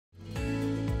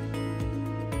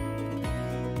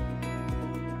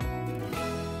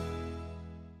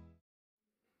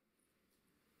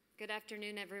Good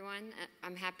afternoon, everyone.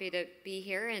 I'm happy to be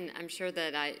here, and I'm sure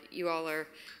that you all are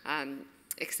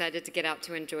excited to get out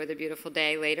to enjoy the beautiful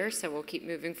day later, so we'll keep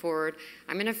moving forward.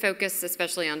 I'm going to focus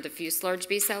especially on diffuse large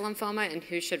B-cell lymphoma and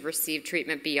who should receive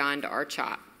treatment beyond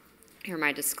R-CHOP. Here are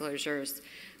my disclosures.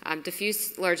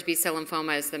 Diffuse large B-cell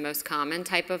lymphoma is the most common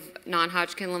type of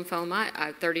non-Hodgkin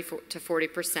lymphoma, 30 to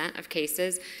 40% of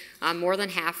cases. More than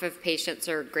half of patients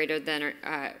are greater than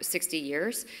 60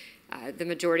 years. The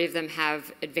majority of them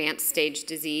have advanced stage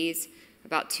disease.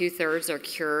 About 2/3 are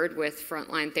cured with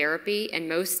frontline therapy, and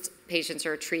most patients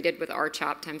are treated with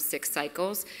R-CHOP times 6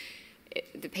 cycles.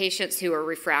 The patients who are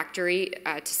refractory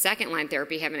to second-line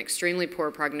therapy have an extremely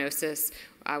poor prognosis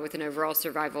with an overall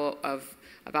survival of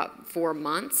about 4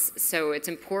 months. So it's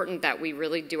important that we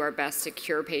really do our best to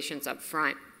cure patients up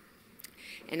front.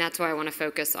 And that's why I want to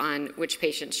focus on which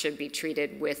patients should be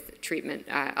treated with treatment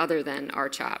other than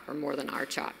R-CHOP or more than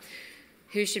R-CHOP.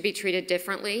 Who should be treated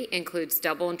differently includes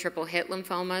double and triple hit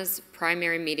lymphomas,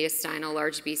 primary mediastinal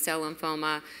large B-cell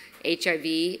lymphoma,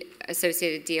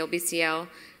 HIV-associated DLBCL,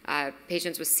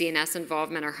 patients with CNS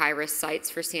involvement or high-risk sites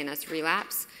for CNS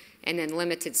relapse, and then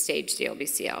limited stage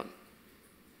DLBCL.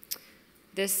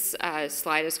 This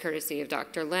slide is courtesy of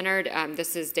Dr. Leonard.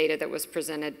 This is data that was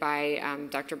presented by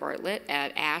Dr. Bartlett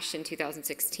at ASH in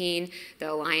 2016,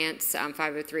 the Alliance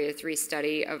 50303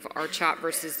 study of R-CHOP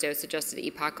versus dose-adjusted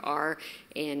EPOCH-R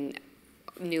in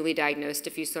newly diagnosed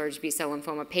diffuse large B-cell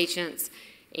lymphoma patients.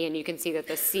 And you can see that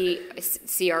the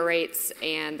CR rates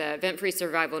and the event-free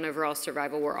survival and overall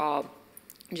survival were all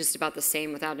just about the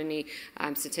same without any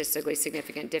statistically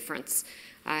significant difference.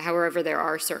 However, there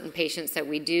are certain patients that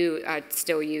we do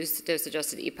still use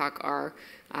dose-adjusted EPOCH-R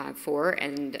for,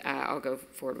 and I'll go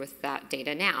forward with that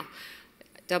data now.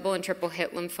 Double and triple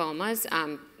hit lymphomas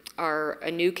are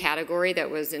a new category that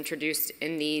was introduced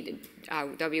in the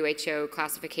WHO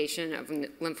classification of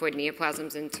lymphoid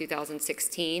neoplasms in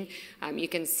 2016. You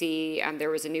can see there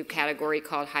was a new category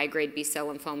called high-grade B-cell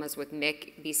lymphomas with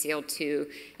MYC,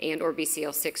 BCL2, and or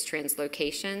BCL6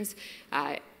 translocations.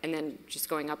 And then just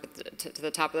going up to the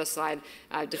top of the slide,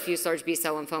 diffuse large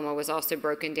B-cell lymphoma was also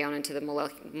broken down into the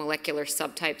molecular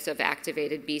subtypes of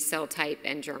activated B-cell type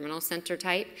and germinal center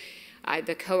type.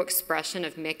 The co-expression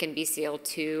of MYC and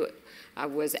BCL2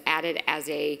 was added as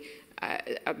a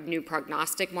new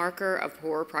prognostic marker of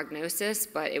poor prognosis,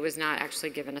 but it was not actually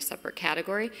given a separate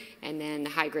category. And then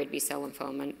high-grade B-cell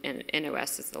lymphoma and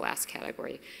NOS is the last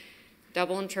category.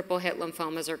 Double and triple hit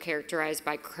lymphomas are characterized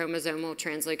by chromosomal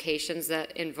translocations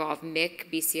that involve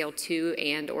MYC, BCL2,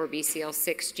 and or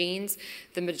BCL6 genes.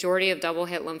 The majority of double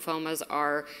hit lymphomas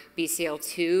are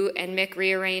BCL2 and MYC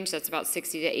rearranged. That's about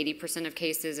 60 to 80% of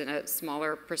cases, and a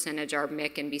smaller percentage are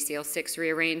MYC and BCL6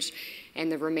 rearranged. And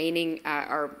the remaining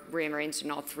are rearranged in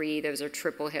all three. Those are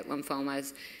triple hit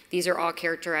lymphomas. These are all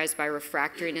characterized by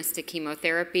refractoriness to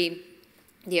chemotherapy.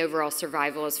 The overall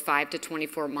survival is 5 to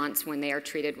 24 months when they are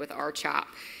treated with R-CHOP.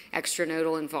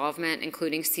 Extranodal involvement,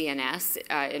 including CNS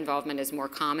involvement, is more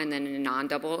common than in a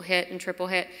non-double hit and triple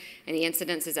hit, and the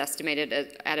incidence is estimated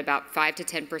at about 5 to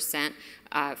 10%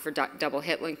 for double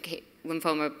hit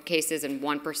lymphoma cases and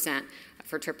 1%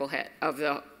 for triple hit of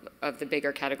the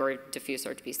bigger category diffuse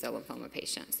large B-cell lymphoma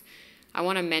patients. I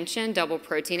want to mention double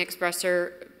protein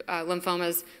expressor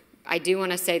lymphomas. I do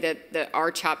want to say that the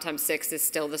R-CHOP times 6 is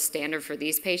still the standard for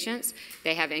these patients.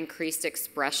 They have increased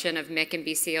expression of MYC and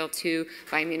BCL2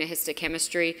 by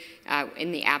immunohistochemistry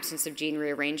in the absence of gene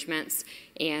rearrangements.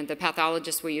 And the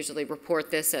pathologist will usually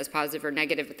report this as positive or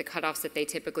negative, but the cutoffs that they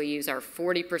typically use are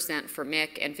 40% for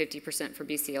MYC and 50% for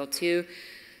BCL2.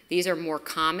 These are more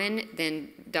common than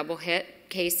double hit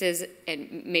cases,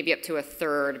 and maybe up to a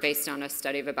third based on a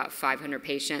study of about 500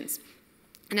 patients.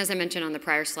 And as I mentioned on the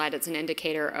prior slide, it's an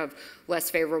indicator of less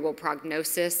favorable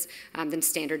prognosis than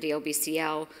standard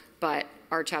DLBCL, but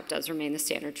R-CHOP does remain the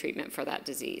standard treatment for that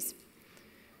disease.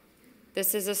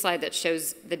 This is a slide that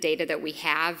shows the data that we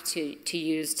have to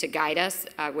use to guide us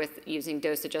with using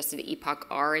dose-adjusted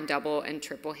EPOCH-R in double and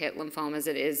triple hit lymphomas.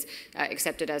 It is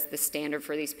accepted as the standard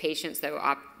for these patients, though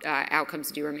outcomes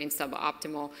do remain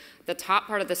suboptimal. The top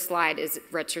part of the slide is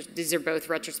these are both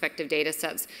retrospective data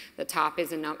sets. The top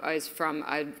is from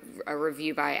a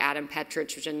review by Adam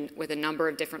Petrich with a number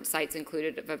of different sites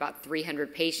included of about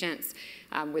 300 patients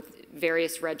with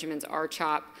various regimens,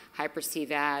 R-CHOP,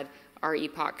 hyper-CVAD,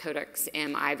 R-EPOCH, Codex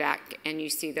M, IVAC, and you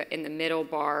see that in the middle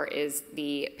bar is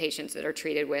the patients that are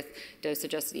treated with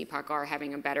dose-adjusted EPOCH-R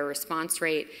having a better response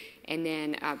rate, and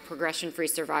then progression-free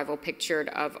survival pictured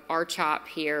of R-CHOP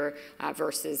here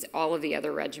versus all of the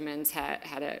other regimens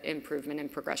had an improvement in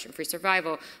progression-free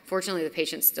survival. Fortunately, the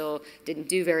patients still didn't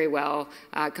do very well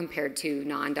compared to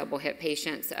non-double hit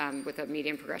patients with a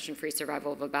median progression-free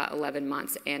survival of about 11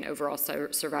 months and overall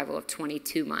survival of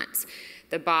 22 months.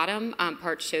 The bottom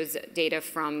part shows data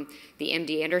from the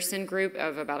MD Anderson group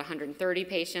of about 130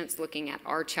 patients looking at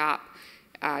R-CHOP,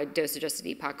 dose-adjusted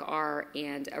EPOCH-R,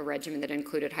 and a regimen that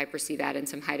included hyper-CVAD and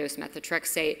some high-dose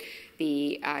methotrexate.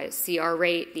 The CR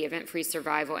rate, the event-free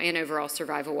survival, and overall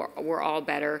survival were all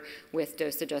better with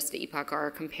dose-adjusted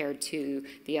EPOCH-R compared to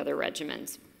the other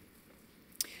regimens.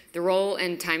 The role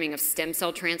and timing of stem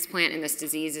cell transplant in this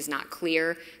disease is not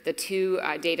clear. The two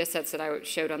data sets that I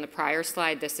showed on the prior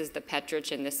slide, this is the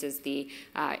Petrich and this is the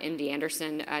MD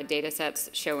Anderson data sets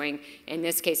showing, in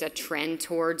this case, a trend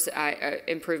towards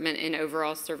improvement in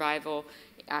overall survival.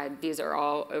 These are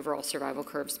all overall survival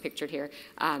curves pictured here,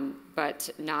 but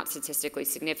not statistically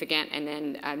significant, and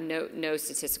then no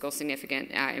statistical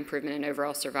significant improvement in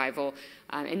overall survival.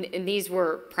 And these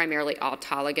were primarily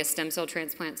autologous stem cell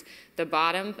transplants. The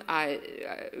bottom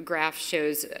graph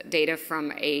shows data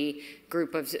from a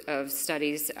group of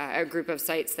studies, a group of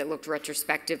sites that looked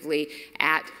retrospectively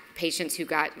at patients who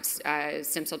got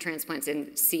stem cell transplants in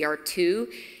CR2,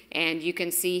 and you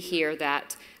can see here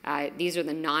that these are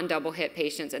the non-double hit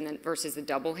patients and then versus the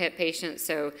double hit patients.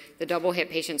 So the double hit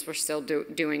patients were still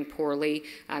doing poorly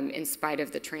in spite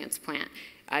of the transplant.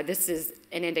 This is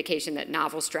an indication that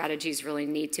novel strategies really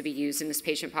need to be used in this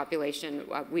patient population.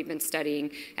 We've been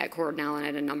studying at Cornell and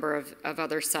at a number of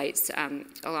other sites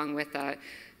along with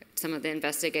some of the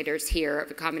investigators here,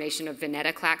 a combination of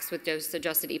venetoclax with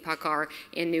dose-adjusted EPOCH-R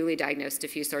in newly diagnosed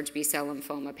diffuse large B-cell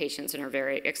lymphoma patients, and are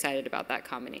very excited about that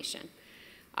combination.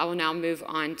 I will now move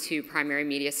on to primary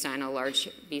mediastinal large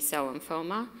B-cell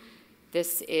lymphoma.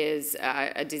 This is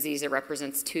a disease that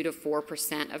represents 2 to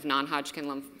 4% of non-Hodgkin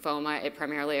lymphoma. It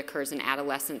primarily occurs in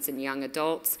adolescents and young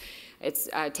adults. It's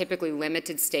typically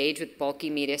limited stage with bulky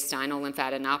mediastinal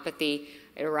lymphadenopathy.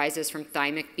 It arises from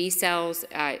thymic B cells.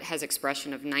 It has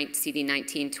expression of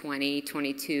CD19, 20,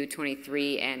 22,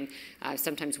 23, and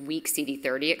sometimes weak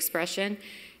CD30 expression.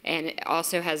 And it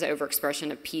also has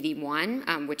overexpression of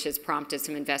PD-1, which has prompted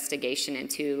some investigation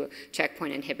into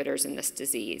checkpoint inhibitors in this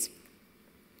disease.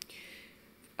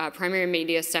 Primary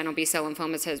mediastinal B-cell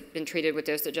lymphomas has been treated with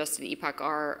dose-adjusted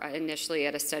EPOCH-R initially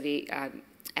at a study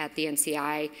at the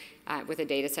NCI with a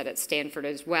data set at Stanford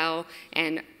as well.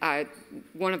 And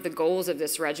one of the goals of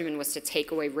this regimen was to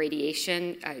take away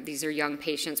radiation. These are young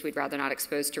patients we'd rather not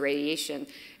expose to radiation.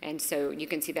 And so you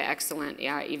can see the excellent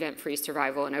event-free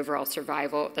survival and overall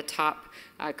survival. The top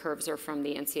curves are from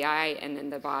the NCI, and then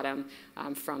the bottom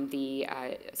from the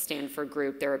Stanford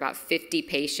group. There are about 50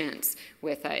 patients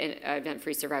with an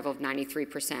event-free survival of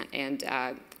 93%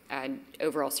 and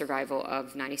overall survival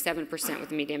of 97% with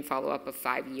a median follow-up of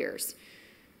 5 years.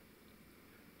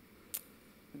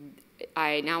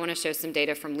 I now want to show some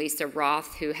data from Lisa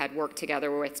Roth, who had worked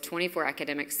together with 24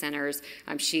 academic centers.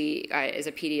 She is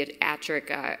a pediatric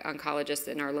oncologist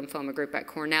in our lymphoma group at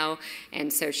Cornell,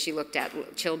 and so she looked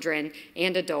at children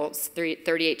and adults,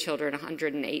 38 children,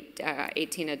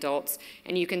 118 adults,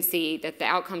 and you can see that the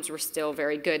outcomes were still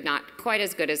very good, not quite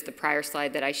as good as the prior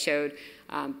slide that I showed.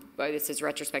 But this is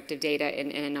retrospective data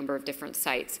in a number of different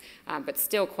sites, but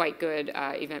still quite good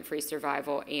event-free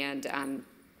survival and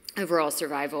overall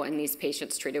survival in these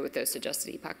patients treated with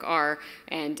dose-adjusted EPOCH-R,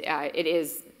 and it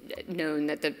is known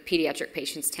that the pediatric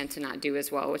patients tend to not do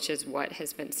as well, which is what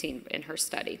has been seen in her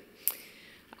study.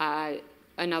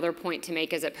 Another point to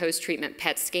make is that post-treatment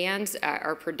PET scans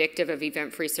are predictive of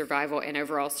event-free survival and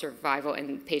overall survival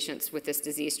in patients with this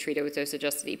disease treated with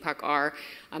dose-adjusted EPOCH-R.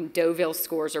 Deauville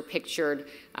scores are pictured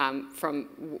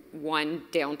from 1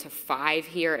 down to 5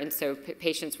 here, and so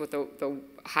patients with the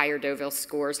higher Deauville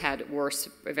scores had worse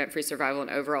event-free survival and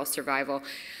overall survival.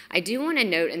 I do want to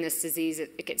note in this disease,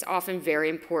 it's often very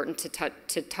important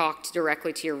to talk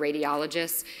directly to your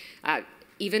radiologist.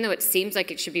 Even though it seems like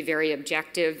it should be very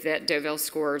objective, that Deauville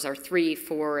scores are 3,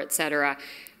 4, et cetera,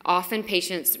 often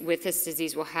patients with this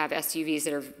disease will have SUVs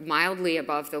that are mildly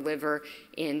above the liver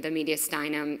in the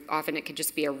mediastinum. Often it could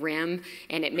just be a rim,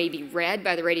 and it may be read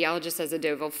by the radiologist as a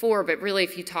Deauville 4, but really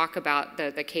if you talk about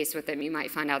the case with them, you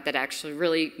might find out that actually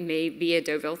really may be a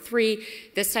Deauville 3.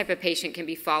 This type of patient can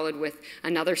be followed with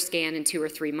another scan in 2 or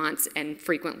 3 months, and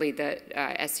frequently the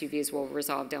SUVs will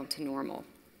resolve down to normal.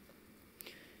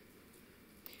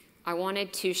 I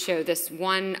wanted to show this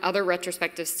one other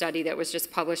retrospective study that was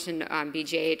just published in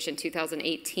BGH in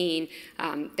 2018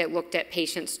 that looked at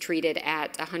patients treated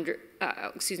at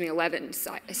 11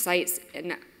 sites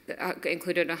and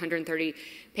included 130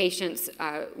 patients,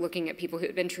 looking at people who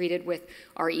had been treated with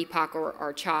R-EPOCH or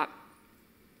R-CHOP.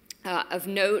 Of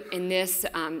note in this,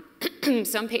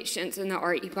 some patients in the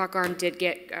R-EPOCH arm did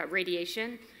get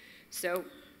radiation, so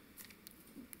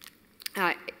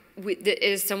it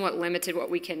is somewhat limited what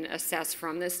we can assess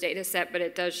from this data set, but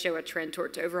it does show a trend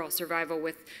towards overall survival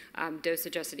with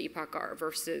dose-adjusted EPOCH-R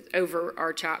versus over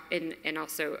R-CHOP, and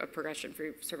also a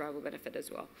progression-free survival benefit as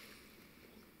well.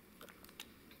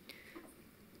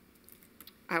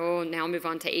 I will now move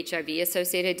on to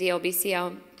HIV-associated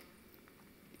DLBCL.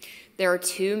 There are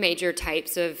two major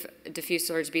types of diffuse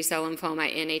large B-cell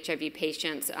lymphoma in HIV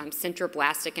patients,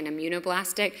 centroblastic and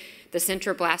immunoblastic. The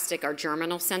centroblastic are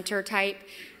germinal center type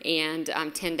and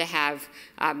tend to have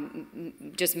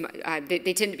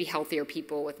they tend to be healthier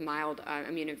people with mild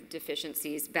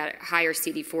immunodeficiencies, higher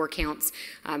CD4 counts,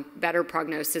 better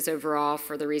prognosis overall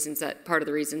for the reasons that part of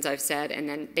the reasons I've said, and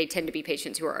then they tend to be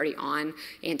patients who are already on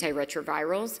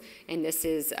antiretrovirals, and this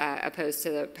is opposed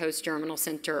to the post-germinal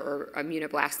center or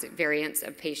immunoblastic variants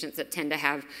of patients that tend to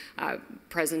have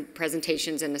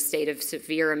presentations in a state of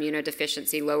severe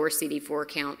immunodeficiency, lower CD4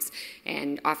 counts,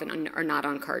 and often are not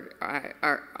on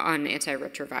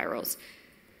antiretrovirals.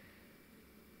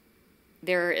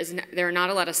 There are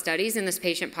not a lot of studies in this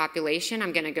patient population.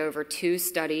 I'm going to go over two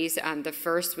studies. The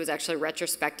first was actually a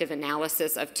retrospective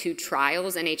analysis of two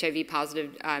trials in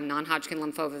HIV-positive non-Hodgkin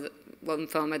lymphoma.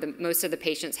 Most of the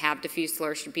patients have diffuse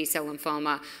large B-cell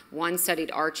lymphoma. One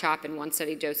studied R-CHOP and one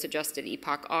studied dose-adjusted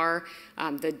EPOCH-R.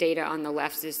 The data on the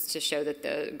left is to show that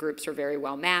the groups are very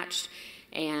well matched.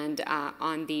 And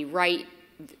on the right,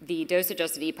 the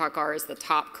dose-adjusted EPOCH-R is the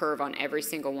top curve on every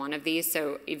single one of these.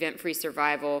 So event-free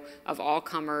survival of all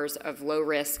comers of low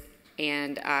risk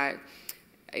and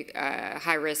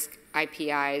high-risk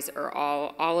IPIs, or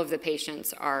all of the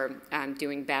patients are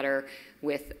doing better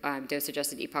with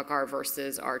dose-adjusted EPOCH-R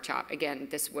versus R-CHOP. Again,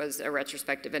 this was a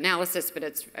retrospective analysis, but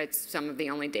it's some of the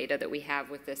only data that we have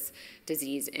with this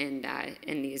disease in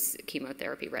these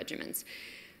chemotherapy regimens.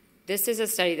 This is a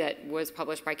study that was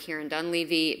published by Kieran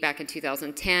Dunleavy back in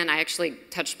 2010. I actually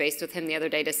touched base with him the other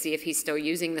day to see if he's still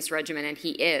using this regimen, and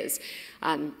he is.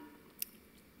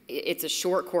 It's a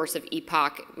short course of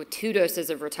EPOCH with 2 doses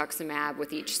of rituximab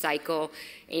with each cycle,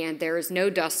 and there is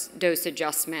no dose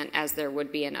adjustment as there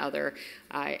would be in a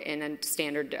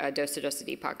standard dose-adjusted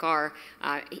EPOCH-R.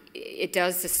 It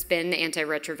does suspend the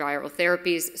antiretroviral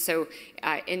therapies. So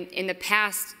in the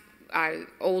past,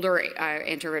 older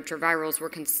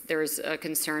antiretrovirals there's a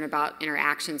concern about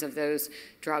interactions of those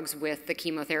drugs with the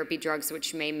chemotherapy drugs,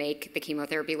 which may make the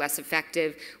chemotherapy less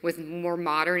effective. With more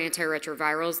modern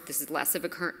antiretrovirals, this is less of a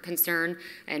concern,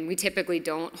 and we typically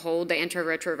don't hold the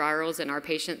antiretrovirals in our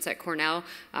patients at Cornell,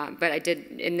 but I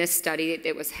did, in this study,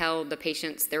 it was held, the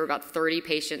patients, there were about 30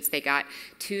 patients, they got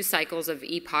 2 cycles of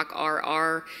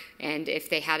EPOCH-RR, and if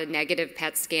they had a negative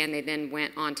PET scan, they then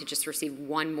went on to just receive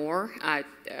 1 more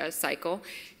cycle,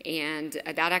 and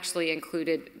that actually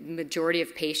included majority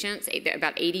of patients.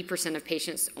 About 80% of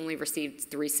patients only received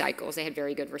 3 cycles. They had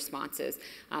very good responses.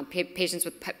 Patients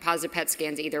with positive PET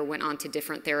scans either went on to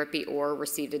different therapy or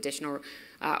received additional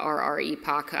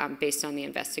RR-EPOCH based on the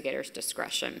investigator's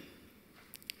discretion.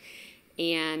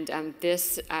 And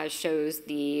this shows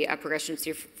the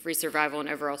progression-free survival and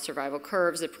overall survival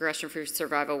curves. The progression-free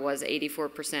survival was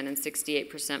 84% and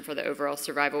 68% for the overall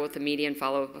survival, with a median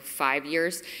follow-up of 5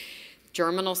 years.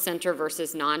 Germinal center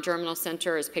versus non-germinal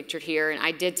center is pictured here, and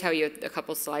I did tell you a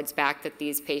couple slides back that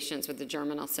these patients with the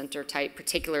germinal center type,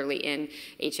 particularly in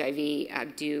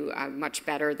HIV, do much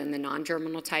better than the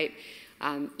non-germinal type.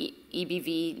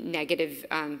 EBV negative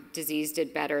disease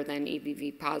did better than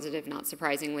EBV positive, not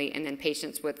surprisingly, and then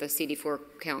patients with a CD4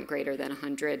 count greater than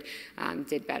 100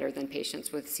 did better than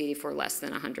patients with CD4 less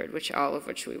than 100, all of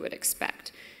which we would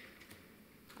expect.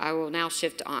 I will now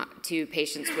shift on to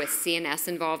patients with CNS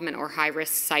involvement or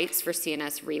high-risk sites for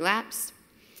CNS relapse.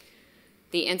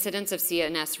 The incidence of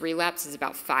CNS relapse is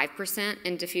about 5%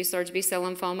 in diffuse large B-cell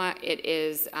lymphoma. It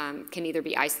can either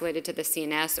be isolated to the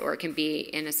CNS or it can be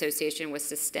in association with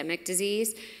systemic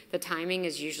disease. The timing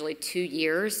is usually 2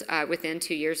 years, within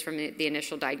 2 years from the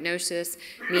initial diagnosis.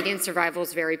 Median survival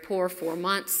is very poor, 4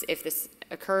 months if this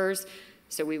occurs,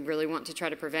 so we really want to try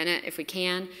to prevent it if we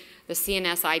can. The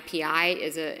CNS IPI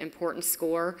is an important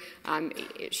score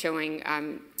showing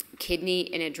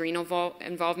kidney and adrenal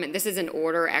involvement. This is an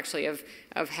order, actually,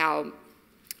 of how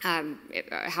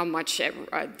how much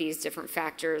these different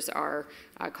factors are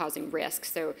causing risk.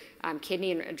 So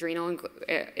kidney and adrenal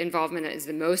involvement is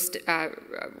the most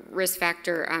risk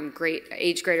factor,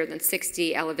 age greater than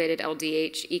 60, elevated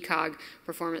LDH, ECOG,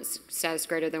 performance status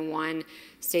greater than 1,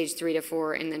 stage 3 to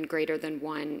 4, and then greater than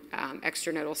 1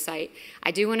 extranodal site.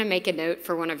 I do want to make a note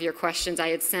for one of your questions. I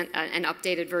had sent an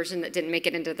updated version that didn't make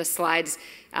it into the slides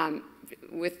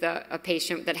with a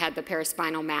patient that had the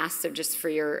paraspinal mass, so just for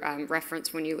your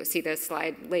reference when you see the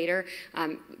slide later,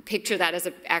 picture that as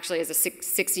actually as a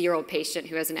 60-year-old patient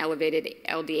who has an elevated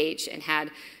LDH and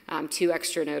had 2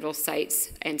 extranodal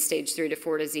sites and stage 3 to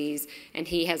 4 disease, and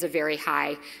he has a very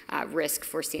high risk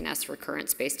for CNS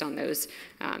recurrence based on those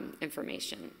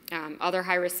information. Other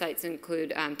high-risk sites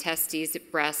include testes,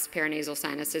 breasts, paranasal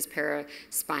sinuses,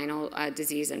 paraspinal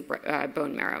disease, and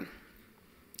bone marrow.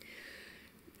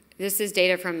 This is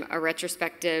data from a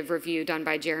retrospective review done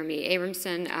by Jeremy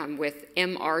Abramson with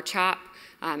MR-CHOP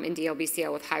in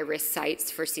DLBCL with high-risk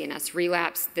sites for CNS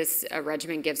relapse. This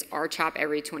regimen gives R-CHOP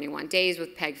every 21 days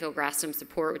with pegfilgrastim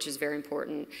support, which is very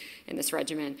important in this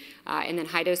regimen. And then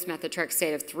high-dose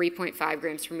methotrexate of 3.5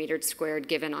 grams per meter squared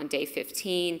given on day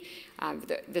 15.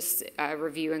 This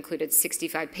review included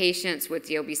 65 patients with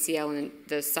DLBCL in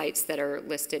the sites that are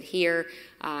listed here.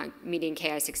 Median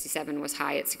Ki-67 was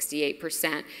high at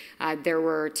 68%. There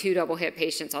were 2 double-hit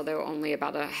patients, although only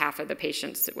about half of the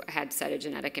patients had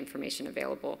cytogenetic information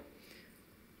available.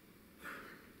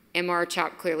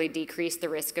 MR-CHOP clearly decreased the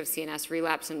risk of CNS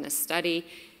relapse in this study.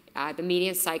 The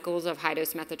median cycles of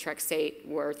high-dose methotrexate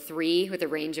were 3 with a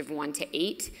range of 1 to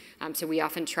 8. So we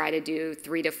often try to do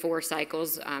 3 to 4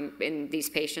 cycles in these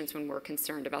patients when we're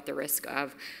concerned about the risk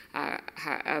of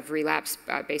relapse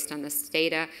based on this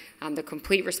data. The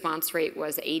complete response rate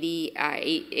was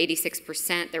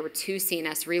 86%. There were 2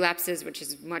 CNS relapses, which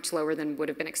is much lower than would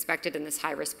have been expected in this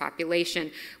high-risk population.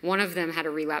 One of them had a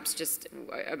relapse just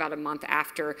about a month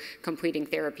after completing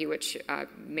therapy, which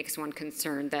makes one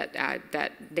concerned that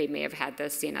they may have had the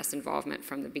CNS involvement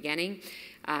from the beginning.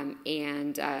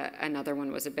 And another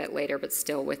one was a bit later, but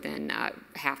still within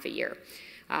half a year.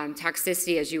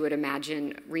 Toxicity, as you would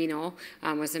imagine, renal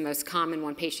was the most common.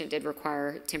 One patient did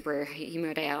require temporary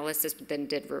hemodialysis, but then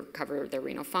did recover their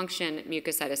renal function,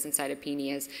 mucositis and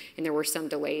cytopenias, and there were some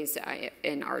delays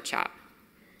in R-CHOP.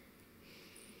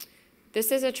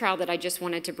 This is a trial that I just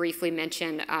wanted to briefly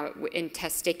mention in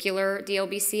testicular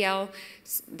DLBCL.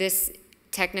 This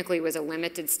technically was a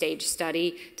limited stage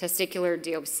study. Testicular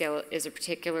DLBCL is a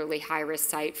particularly high-risk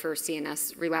site for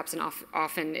CNS relapse and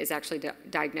often is actually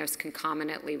diagnosed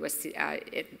concomitantly with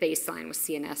baseline with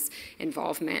CNS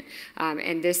involvement.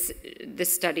 And this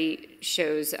study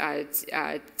shows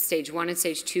stage 1 and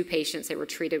stage 2 patients that were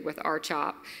treated with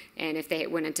R-CHOP, and if they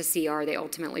went into CR, they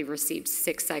ultimately received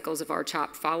 6 cycles of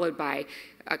R-CHOP followed by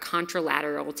a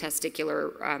contralateral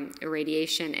testicular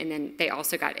irradiation, and then they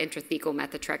also got intrathecal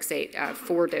methotrexate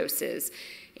 4 doses,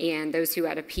 and those who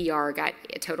had a PR got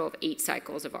a total of 8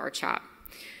 cycles of R-CHOP.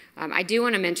 I do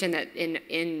want to mention that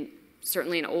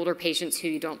certainly in older patients who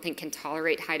you don't think can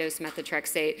tolerate high-dose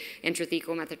methotrexate, intrathecal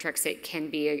methotrexate can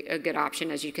be a good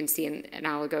option, as you can see, and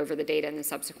I'll go over the data in the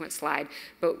subsequent slide,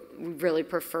 but we really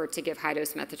prefer to give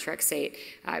high-dose methotrexate,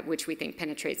 which we think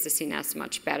penetrates the CNS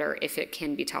much better if it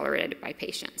can be tolerated by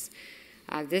patients.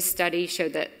 This study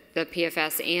showed that the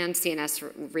PFS and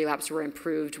CNS relapse were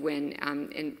improved when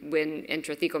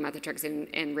intrathecal methotrexate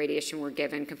and radiation were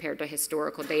given compared to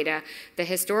historical data. The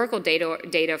historical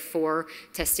data for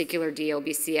testicular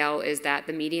DLBCL is that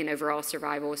the median overall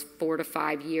survival is 4 to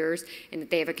 5 years, and that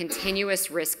they have a continuous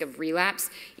risk of relapse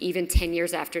even 10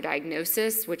 years after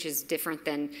diagnosis, which is different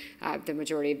than the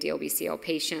majority of DLBCL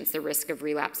patients. The risk of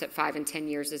relapse at 5 and 10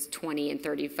 years is 20 and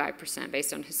 35%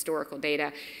 based on historical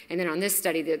data. And then on this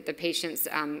study, the patients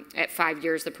at 5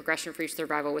 years, the progression-free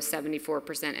survival was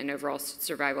 74% and overall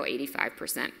survival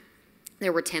 85%.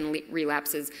 There were 10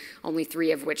 relapses, only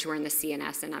 3 of which were in the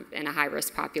CNS in a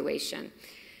high-risk population,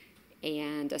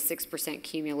 and a 6%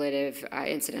 cumulative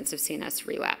incidence of CNS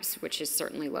relapse, which is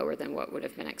certainly lower than what would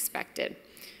have been expected.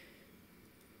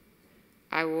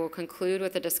 I will conclude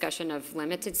with a discussion of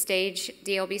limited stage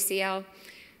DLBCL.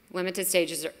 Limited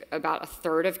stage is about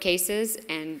 1/3 of cases,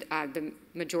 and the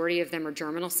majority of them are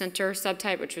germinal center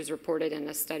subtype, which was reported in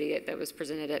a study that was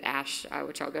presented at ASH,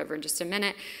 which I'll go over in just a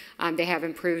minute. They have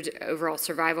improved overall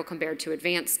survival compared to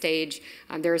advanced stage.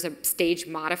 There is a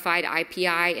stage-modified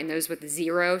IPI, and those with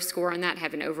 0 score on that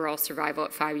have an overall survival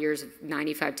at 5 years of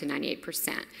 95 to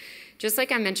 98%. Just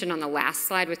like I mentioned on the last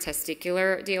slide with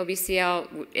testicular DLBCL,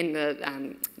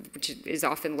 which is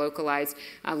often localized,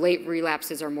 late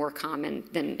relapses are more common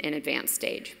than in advanced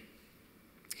stage.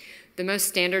 The most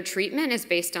standard treatment is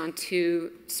based on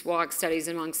 2 SWOG studies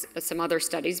amongst some other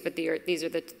studies, but these are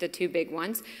the 2 big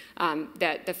ones.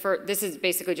 This is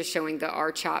basically just showing the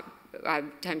R-CHOP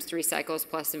times 3 cycles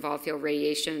plus involved field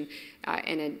radiation,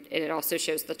 and it also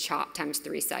shows the CHOP times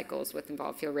 3 cycles with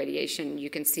involved field radiation. You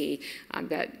can see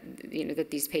that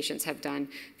these patients have done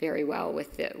very well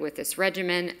with this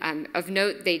regimen. Of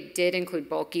note, they did include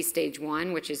bulky stage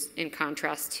 1, which is in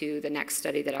contrast to the next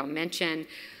study that I'll mention.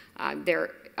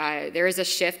 There is a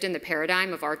shift in the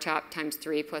paradigm of R-CHOP times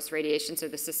 3 plus radiation, so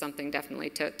this is something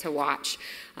definitely to watch.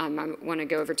 I want to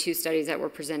go over 2 studies that were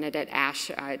presented at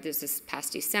ASH this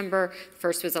past December.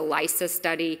 First was a LYSA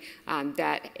study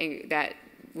that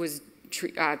was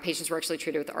patients were actually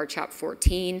treated with R-CHOP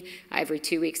 14 every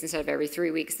 2 weeks instead of every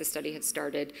 3 weeks. The study had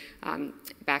started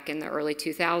back in the early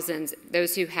 2000s.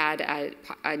 Those who had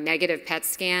a negative PET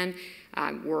scan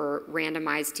were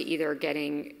randomized to either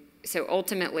getting. So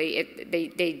ultimately,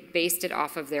 they based it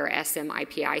off of their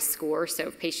SM-IPI score. So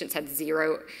if patients had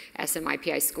 0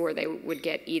 SM-IPI score, they would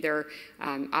get either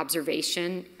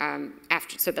observation,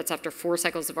 so that's after 4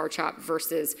 cycles of R-CHOP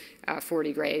versus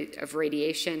 40 gray of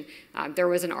radiation. There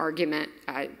was an argument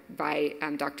by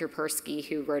Dr. Persky,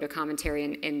 who wrote a commentary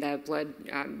in the Blood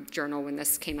Journal when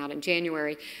this came out in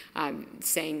January,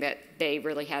 saying that they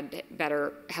really had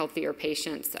better, healthier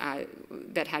patients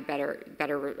that had better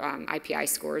IPI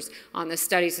scores on the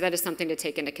study. So that is something to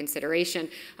take into consideration.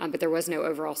 But there was no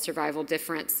overall survival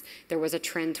difference. There was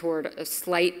a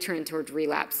slight trend toward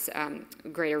relapse,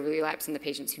 greater relapse in the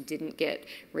patients who didn't get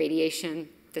radiation.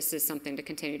 This is something to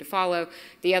continue to follow.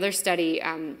 The other study,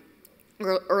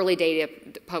 early data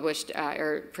published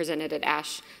or presented at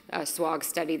ASH, SWOG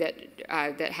study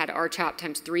that had R-CHOP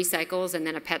times 3 cycles and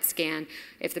then a PET scan.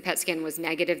 If the PET scan was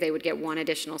negative, they would get 1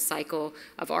 additional cycle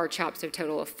of R-CHOP, so a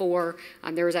total of 4.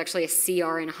 There was actually a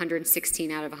CR in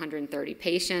 116 out of 130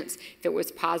 patients. If it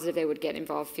was positive, they would get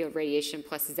involved field radiation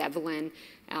plus Zevalin.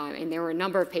 And there were a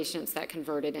number of patients that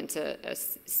converted into a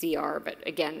CR, but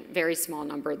again, very small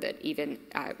number that even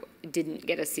didn't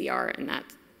get a CR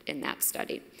in that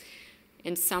study.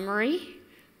 In summary,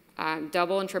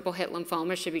 double and triple hit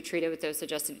lymphoma should be treated with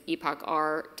dose-adjusted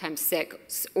EPOCH-R times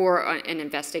 6 or an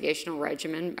investigational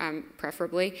regimen,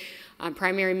 preferably.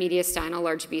 Primary mediastinal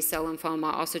large B-cell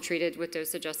lymphoma also treated with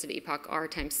dose-adjusted EPOCH-R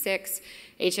times 6.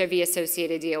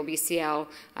 HIV-associated DLBCL,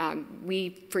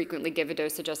 we frequently give a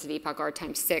dose-adjusted EPOCH-R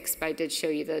times 6, but I did show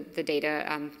you the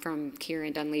data from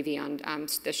Kieran Dunleavy on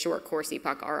the short course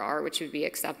EPOCH-RR, which would be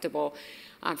acceptable.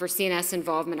 For CNS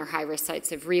involvement or high-risk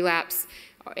sites of relapse,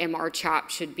 MR-CHOP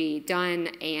should be done,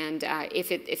 and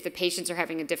if the patients are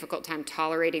having a difficult time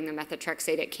tolerating the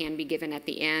methotrexate, it can be given at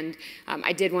the end.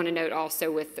 I did want to note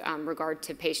also with regard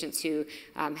to patients who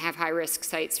have high-risk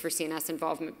sites for CNS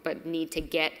involvement but need to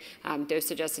get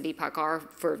dose-adjusted EPOCH-R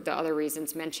for the other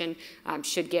reasons mentioned,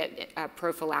 should get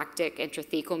prophylactic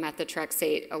intrathecal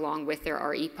methotrexate along with their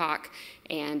R-EPOCH.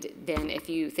 And then if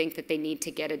you think that they need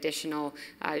to get additional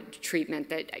treatment,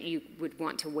 that you would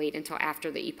want to wait until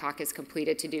after the EPOCH is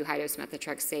completed to do high-dose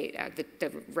methotrexate. The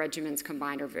regimens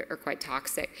combined are quite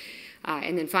toxic.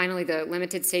 And then finally, the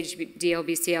limited stage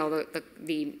DLBCL,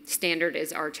 the standard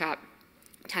is R-CHOP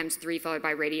times 3 followed by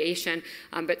radiation.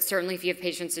 But certainly if you have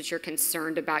patients that you're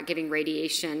concerned about giving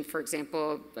radiation, for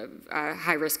example,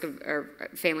 high risk of or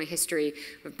family history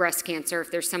of breast cancer,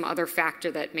 if there's some other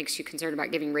factor that makes you concerned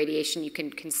about giving radiation, you can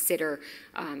consider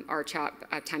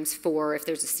R-CHOP times 4 if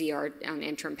there's a CR on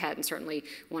interim PET, and certainly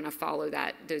want to follow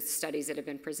those studies that have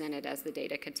been presented as the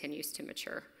data continues to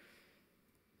mature.